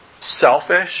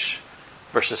selfish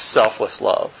versus selfless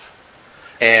love.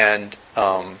 And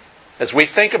as we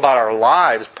think about our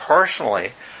lives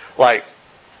personally, like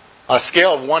on a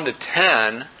scale of 1 to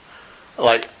 10,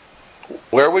 like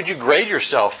where would you grade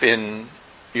yourself in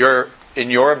your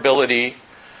ability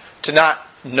to not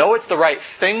know it's the right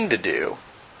thing to do,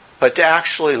 but to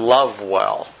actually love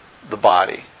well the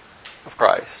body of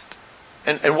Christ?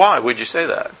 And why would you say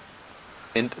that?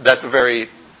 And that's a very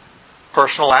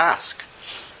personal ask.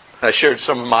 I shared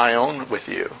some of my own with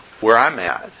you, where I'm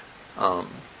at.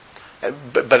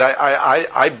 But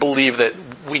I believe that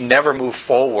we never move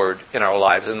forward in our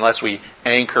lives unless we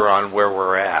anchor on where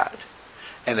we're at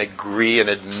and agree and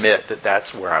admit that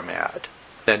that's where I'm at.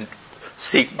 Then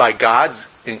seek by God's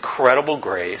incredible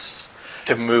grace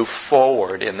to move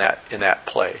forward in that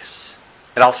place.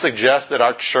 And I'll suggest that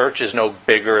our church is no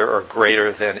bigger or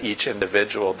greater than each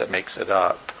individual that makes it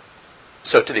up.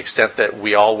 So to the extent that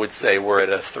we all would say we're at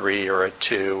a 3 or a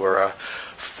 2 or a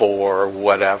 4 or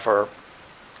whatever,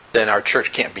 then our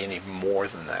church can't be any more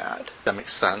than that. Does that make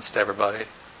sense to everybody?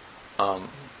 I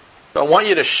want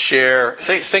you to share,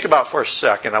 think about for a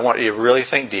second, I want you to really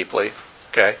think deeply.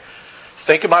 Okay?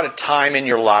 Think about a time in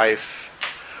your life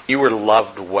you were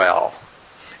loved well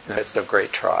in the midst of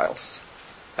great trials.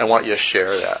 I want you to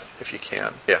share that if you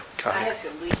can. Yeah, Connie. I have to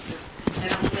leave this, and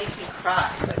it'll make me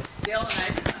cry, but Dale and I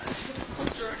have had a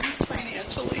difficult journey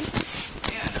financially,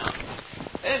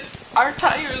 and our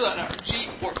tires on our Jeep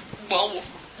were well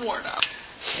worn out.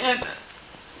 And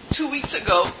 2 weeks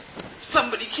ago,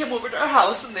 somebody came over to our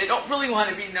house, and they don't really want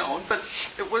to be known, but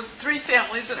it was 3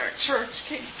 families in our church.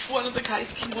 One of the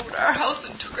guys came over to our house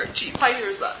and took our Jeep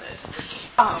tires on it.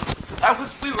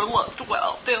 We were loved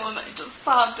well. Dale and I just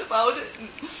sobbed about it, and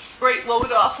great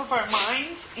load off of our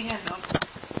minds, and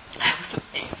I was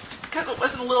amazed because it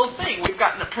wasn't a little thing. We've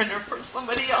gotten a printer from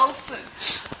somebody else,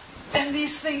 and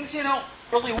these things,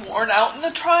 really worn out in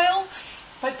the trial,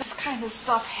 but this kind of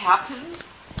stuff happens.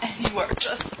 And you are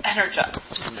just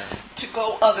energized to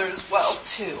go others well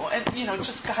too. And,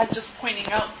 just God just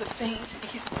pointing out the things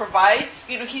He provides.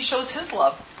 He shows His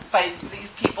love by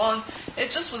these people. And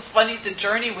it just was funny, the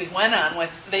journey we went on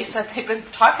with, they said they've been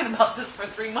talking about this for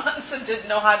 3 months and didn't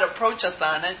know how to approach us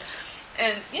on it.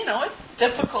 And, it's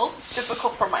difficult. It's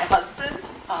difficult for my husband.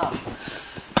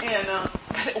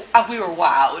 But we were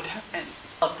wowed and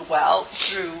loved well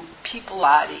through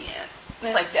Peabody and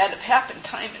like that have happened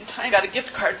time and time. Got a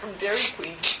gift card from Dairy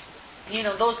Queen.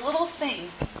 Those little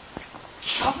things,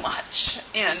 so much.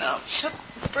 And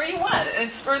just spur you on. And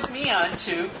it spurs me on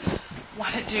to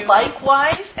want to do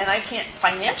likewise. And I can't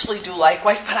financially do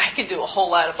likewise, but I can do a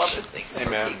whole lot of other things for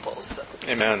people. So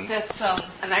Amen. That's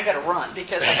and I got to run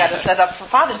because I got to set up for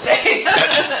Father's Day.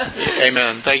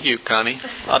 Amen. Thank you, Connie.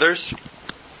 Others?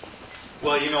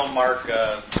 Well, Mark,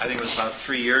 I think it was about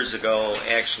 3 years ago,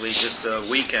 actually, just a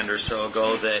weekend or so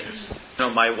ago, that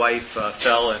my wife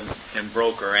fell and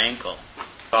broke her ankle,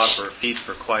 off her feet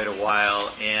for quite a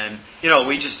while, and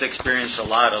we just experienced a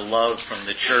lot of love from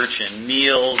the church and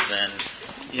meals and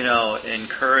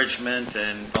encouragement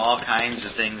and all kinds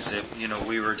of things that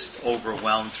we were just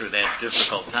overwhelmed through that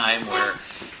difficult time where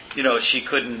she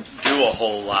couldn't do a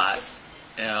whole lot.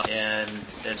 And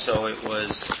so it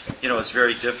was, it's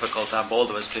very difficult on both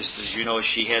of us because, as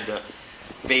she had to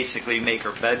basically make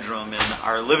her bedroom in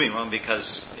our living room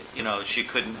because, she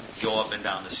couldn't go up and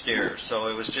down the stairs. So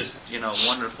it was just,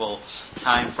 wonderful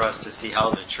time for us to see how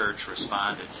the church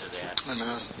responded to that.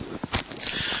 Amen.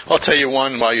 I'll tell you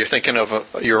one while you're thinking of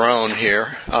your own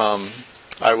here.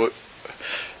 I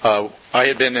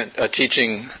had been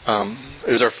teaching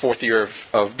it was our 4th year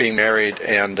of being married,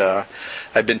 and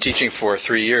I'd been teaching for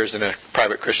 3 years in a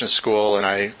private Christian school, and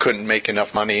I couldn't make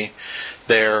enough money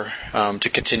there to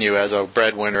continue as a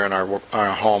breadwinner in our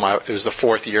home. It was the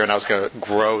 4th year, and I was going to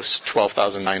gross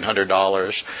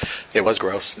 $12,900. It was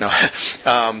gross, no,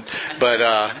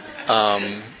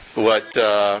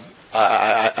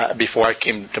 before I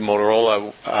came to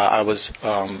Motorola, I was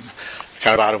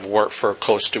kind of out of work for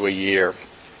close to a year,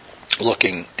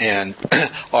 looking. And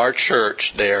our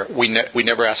church there, we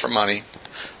never asked for money.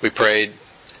 We prayed,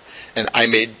 and I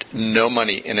made no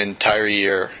money in an entire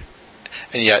year.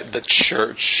 And yet the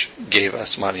church gave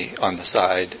us money on the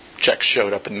side. Checks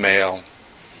showed up in the mail.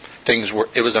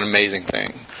 It was an amazing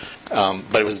thing.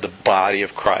 But it was the body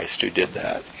of Christ who did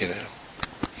that,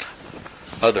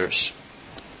 Others.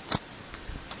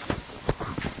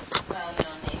 Well,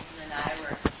 Nathan and I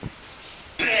were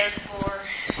cared for,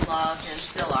 loved, and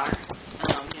still are,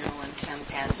 when Tim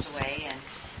passed away, and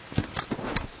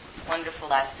wonderful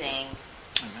blessing.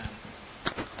 Amen.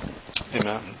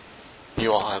 Amen.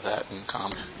 You all have that in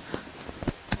common.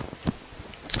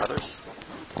 Others?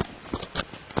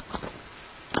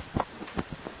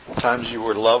 Times you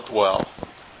were loved well.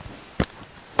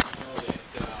 I know that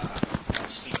I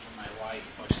speak for my wife,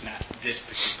 but it's not this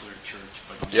particular church,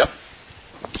 but Yep.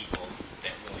 people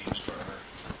that Williams for her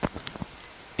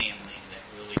families that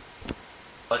really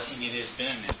blessing it has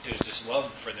been. That there's this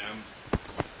love for them.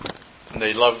 And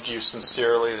they loved you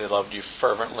sincerely, they loved you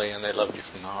fervently, and they loved you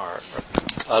from the heart.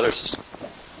 Others?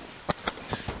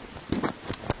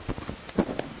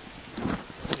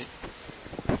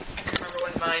 I can remember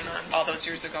when my mom, all those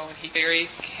years ago, when he very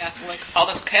Catholic, all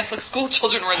those Catholic school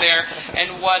children were there, and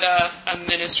what a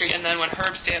ministry. And then when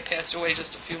Herb's dad passed away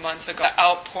just a few months ago, the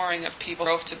outpouring of people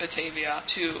drove to Batavia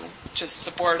to just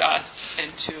support us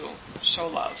and to show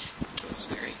love. It was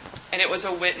very, and it was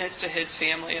a witness to his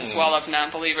family as well of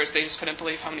non-believers. They just couldn't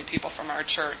believe how many people from our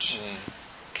church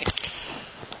came.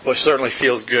 Well, it certainly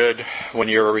feels good when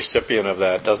you're a recipient of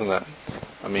that, doesn't it?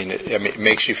 I mean, it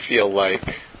makes you feel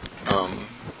like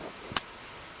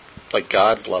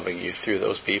God's loving you through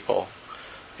those people.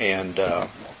 And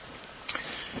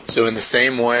so in the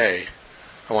same way,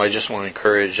 I just want to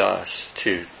encourage us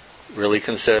to really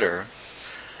consider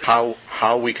how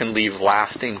we can leave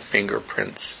lasting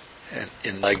fingerprints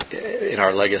in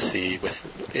our legacy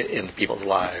in people's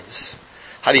lives.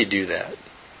 How do you do that?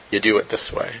 You do it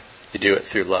this way. You do it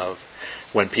through love.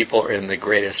 When people are in the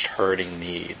greatest hurting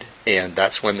need. And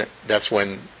that's when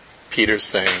Peter's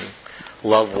saying,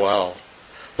 love well.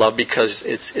 Love because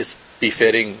it's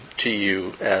befitting to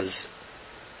you as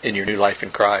in your new life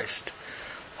in Christ.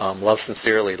 Love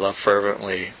sincerely, love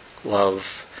fervently,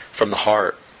 love from the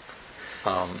heart.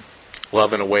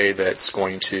 Love in a way that's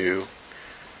going to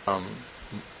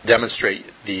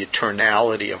demonstrate the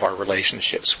eternality of our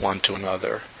relationships one to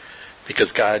another.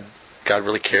 Because God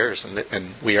really cares,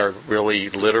 and we are really,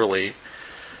 literally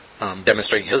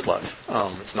demonstrating His love.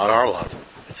 It's not our love.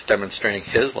 It's demonstrating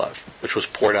His love, which was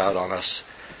poured out on us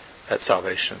at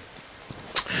salvation.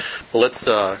 Well, let's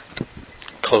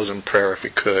close in prayer if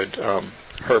we could.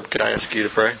 Herb, could I ask you to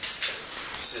pray?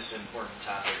 This is an important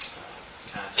topic.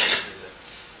 Contact through the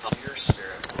help of your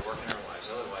Spirit will work in our lives.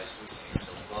 Otherwise, we sing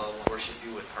to love, worship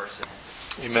you with hearts and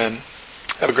Amen.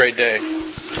 Have a great day.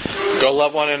 Go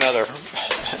love one another.